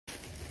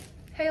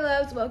Hey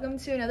loves, welcome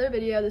to another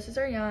video. This is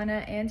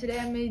Ariana and today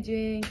I'm going to be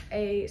doing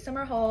a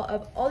summer haul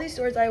of all these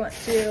stores I went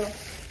to,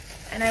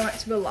 and I went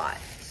to a lot.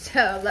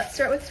 So let's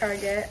start with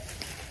Target.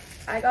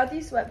 I got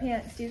these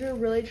sweatpants. These are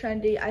really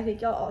trendy. I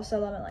think y'all all sell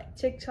them on like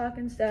TikTok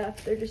and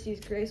stuff. They're just these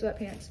gray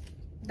sweatpants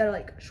that are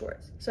like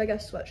shorts. So I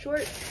guess sweat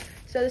shorts.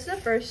 So this is the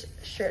first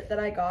shirt that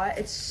I got.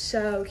 It's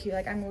so cute.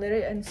 Like I'm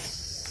literally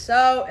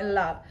so in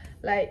love.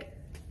 Like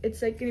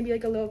it's like gonna be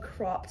like a little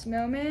cropped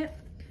moment,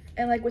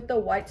 and like with the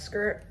white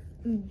skirt,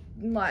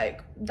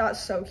 like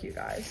that's so cute,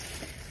 guys.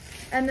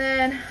 And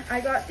then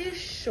I got these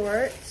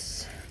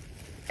shorts,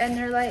 and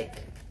they're like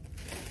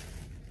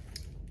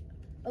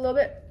a little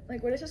bit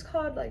like, what is this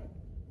called? Like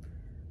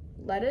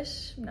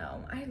lettuce?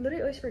 No, I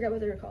literally always forget what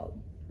they're called.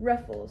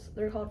 Ruffles.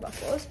 They're called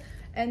ruffles,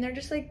 and they're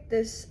just like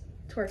this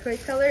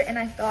turquoise color, and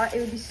I thought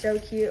it would be so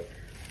cute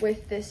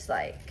with this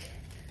like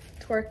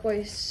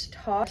turquoise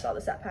top. I saw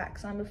this at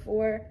PacSun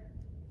before.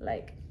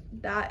 Like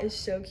that is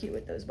so cute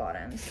with those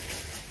bottoms.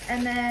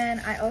 And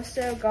then I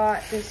also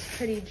got this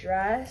pretty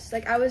dress.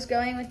 Like I was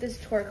going with this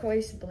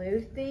turquoise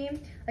blue theme.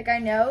 Like I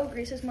know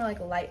Greece is more like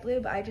light blue,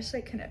 but I just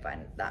like couldn't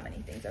find that many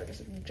things that were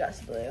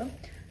just blue.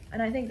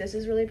 And I think this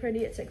is really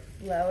pretty. It's like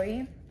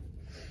flowy.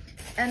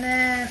 And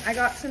then I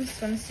got some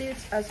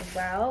swimsuits as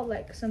well,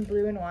 like some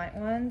blue and white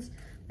ones.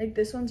 Like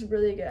this one's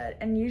really good.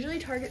 And usually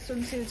Target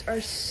swimsuits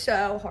are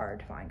so hard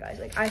to find, guys.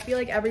 Like I feel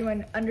like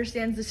everyone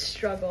understands the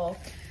struggle,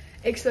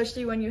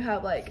 especially when you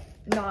have like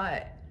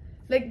not,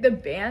 like the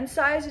band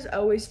size is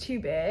always too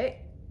big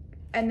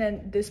and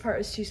then this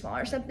part is too small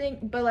or something.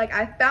 But like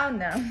I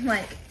found them.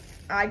 Like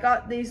I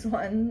got this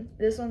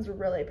one's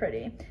really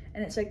pretty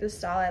and it's like the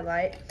style I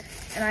like.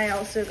 And I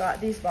also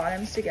got these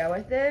bottoms to go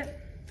with it,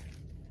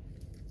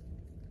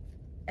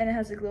 and it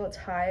has like little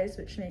ties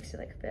which makes it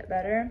like fit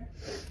better.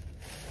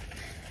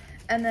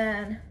 And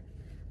then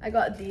I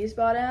got these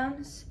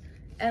bottoms,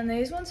 and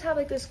these ones have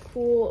like this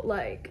cool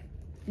like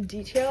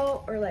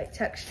detail or like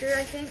texture,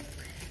 I think.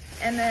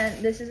 And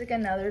then this is like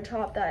another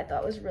top that I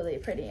thought was really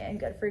pretty and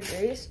good for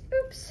Greece.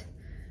 Oops.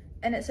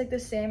 And it's like the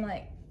same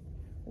like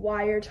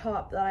wire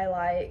top that I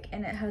like,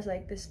 and it has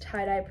like this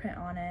tie-dye print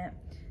on it,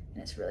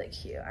 and it's really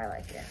cute. I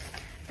like it.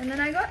 And then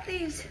I got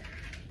these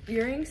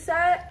earring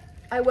set.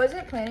 I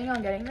wasn't planning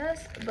on getting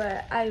this,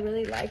 but I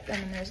really like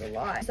them, and there's a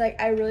lot. It's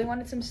like I really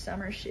wanted some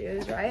summer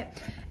shoes, right?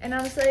 And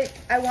I was like,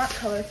 I want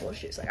colorful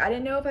shoes. Like I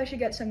didn't know if I should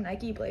get some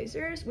Nike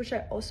Blazers, which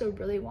I also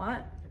really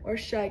want, or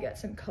should I get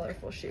some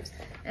colorful shoes?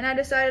 And I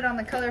decided on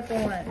the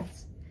colorful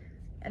ones,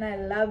 and I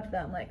loved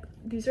them. Like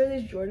these are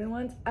these Jordan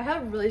ones. I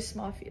have really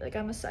small feet. Like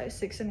I'm a size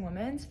 6 in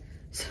women's,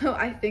 so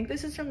I think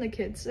this is from the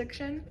kids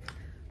section,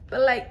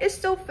 but like it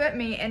still fit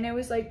me, and it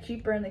was like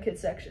cheaper in the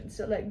kids section.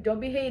 So like don't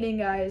be hating,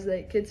 guys.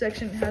 Like kids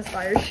section has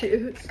fire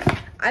shoes.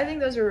 I think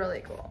those are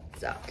really cool.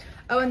 So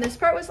oh, and this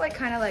part was like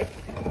kind of like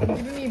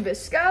giving me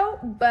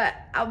visco, but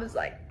I was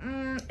like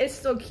it's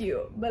still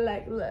cute. But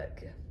like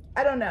look,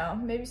 I don't know,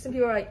 maybe some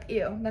people are like,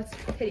 ew, that's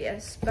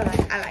hideous, but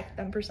I like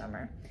them for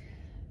summer.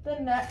 The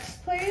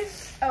next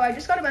place, oh, I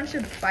just got a bunch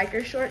of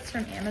biker shorts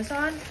from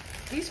Amazon.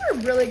 These are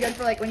really good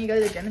for like when you go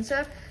to the gym and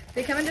stuff.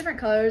 They come in different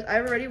colors.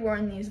 I've already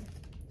worn these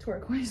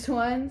turquoise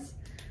ones,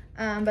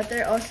 but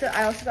I also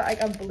got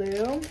like a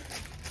blue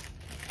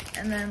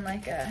and then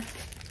like a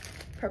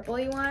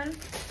purpley one.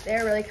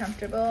 They're really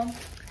comfortable,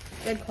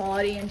 good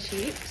quality and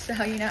cheap.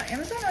 So, you know,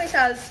 Amazon always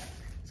has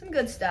some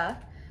good stuff.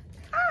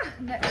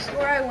 Next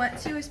store I went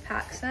to is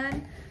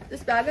PacSun.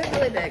 This bag is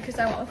really big because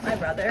I went with my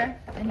brother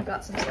and he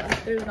got some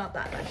stuff. There's not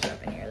that much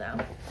stuff in here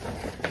though.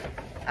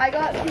 I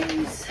got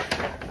these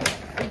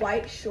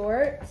white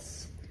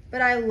shorts,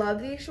 but I love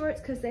these shorts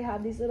because they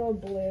have these little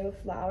blue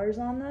flowers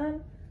on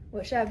them,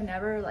 which I've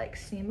never like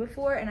seen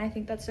before, and I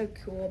think that's so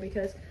cool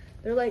because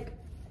they're like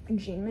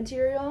jean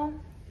material,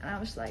 and I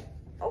was like,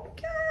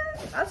 okay,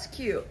 that's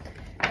cute.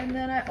 And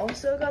then I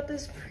also got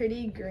this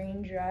pretty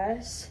green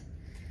dress.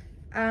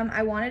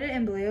 I wanted it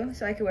in blue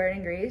so I could wear it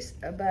in Greece,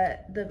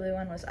 but the blue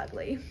one was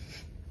ugly.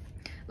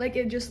 Like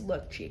it just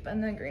looked cheap,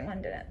 and the green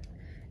one didn't.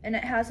 And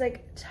it has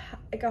like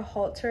a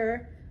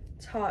halter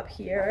top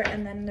here,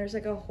 and then there's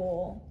like a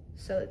hole,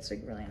 so it's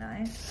like really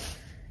nice.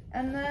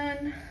 And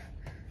then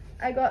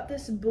I got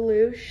this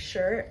blue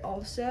shirt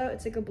also.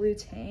 It's like a blue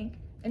tank,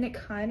 and it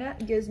kind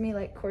of gives me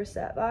like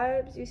corset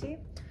vibes, you see?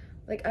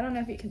 Like I don't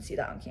know if you can see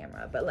that on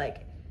camera, but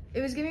like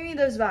it was giving me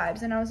those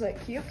vibes, and I was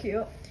like, cute,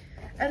 cute.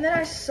 And then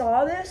I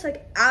saw this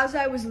like as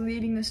I was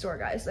leaving the store,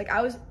 guys. Like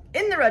I was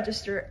in the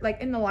register,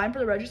 like in the line for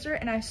the register,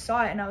 and I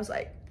saw it and I was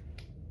like,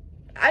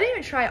 I didn't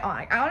even try it on.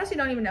 Like, I honestly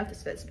don't even know if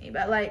this fits me,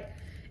 but like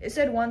it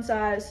said one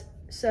size,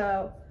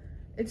 so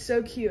it's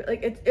so cute.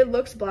 Like it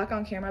looks black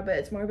on camera, but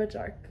it's more of a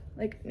dark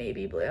like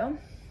navy blue,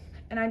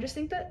 and I just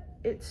think that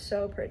it's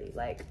so pretty.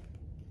 Like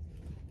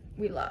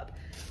we love.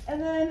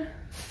 And then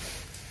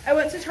I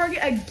went to Target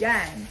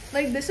again.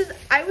 Like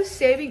I was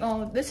saving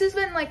all of this. Has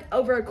been like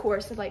over a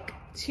course of like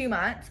 2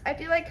 months, I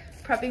feel like,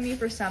 prepping me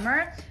for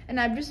summer, and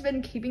I've just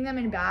been keeping them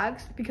in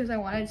bags because I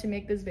wanted to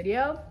make this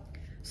video.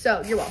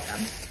 So you're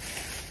welcome.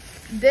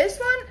 This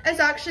one is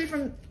actually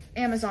from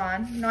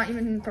Amazon, not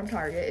even from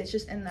Target. It's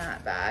just in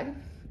that bag.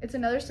 It's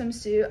another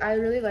swimsuit. I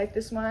really like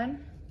this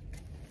one.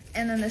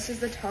 And then this is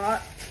the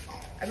top.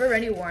 I've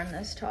already worn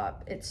this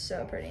top. It's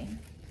so pretty.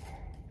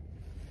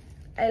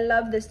 I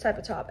love this type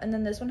of top. And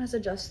then this one has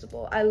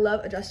adjustable. I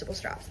love adjustable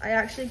straps. I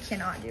actually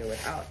cannot do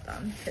without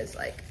them because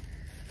like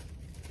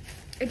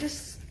it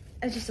just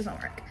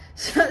doesn't work.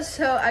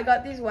 So I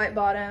got these white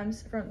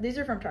bottoms these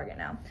are from Target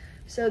now.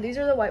 So these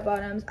are the white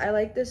bottoms. I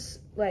like this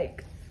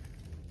like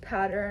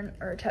pattern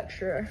or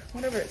texture,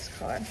 whatever it's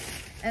called.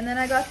 And then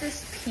I got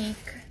this pink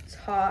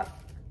top.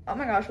 Oh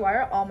my gosh, why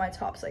are all my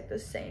tops like the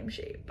same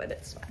shape? But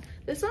it's fine.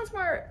 This one's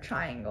more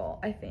triangle,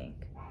 I think.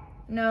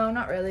 No,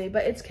 not really,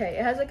 but it's okay.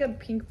 It has like a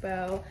pink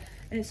bow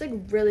and it's like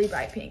really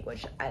bright pink,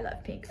 which I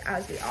love pink,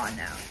 as we all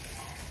know.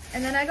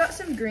 And then I got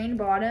some green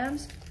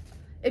bottoms.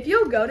 If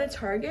you go to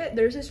Target,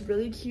 there's this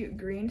really cute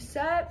green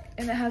set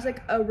and it has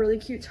like a really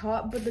cute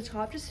top, but the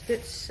top just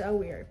fits so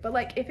weird. But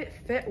like if it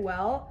fit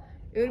well,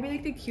 it would be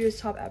like the cutest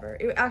top ever.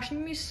 It would actually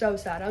make me so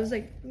sad. I was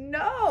like,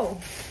 no,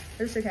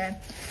 it's okay.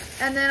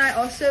 And then I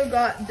also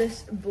got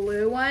this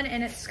blue one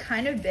and it's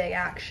kind of big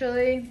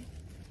actually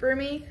for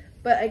me,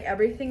 but like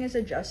everything is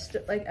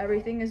adjusted, like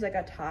everything is like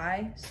a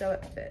tie, so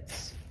it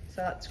fits.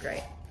 So that's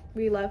great.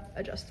 We love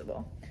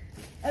adjustable.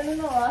 And then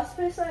the last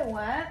place I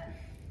went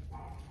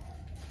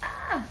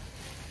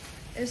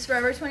is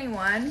Forever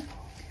 21.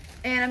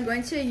 And I'm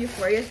going to a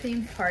Euphoria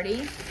themed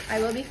party. I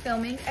will be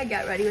filming a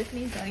get ready with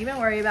me, don't even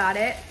worry about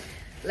it.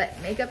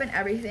 Like makeup and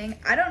everything.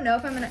 I don't know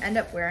if I'm gonna end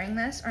up wearing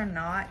this or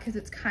not because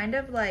it's kind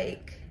of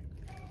like,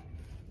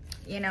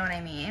 you know what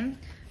I mean?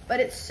 But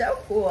it's so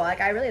cool,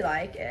 like I really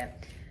like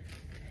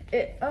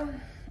it. Oh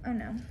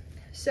no.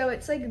 So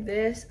it's like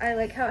this. I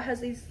like how it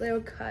has these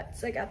little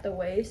cuts like at the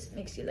waist,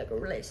 makes you look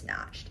really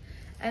snatched.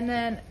 And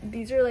then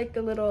these are like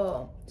the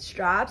little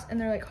straps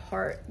and they're like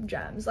heart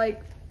gems.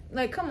 Like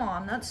come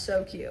on, that's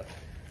so cute.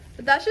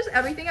 But that's just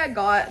everything I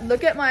got.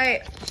 Look at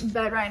my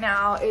bed right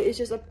now. It is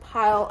just a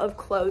pile of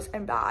clothes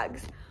and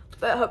bags.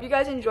 But I hope you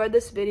guys enjoyed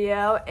this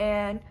video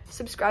and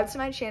subscribe to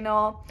my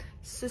channel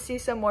to see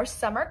some more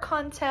summer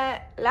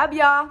content. Love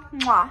ya.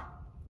 Mwah.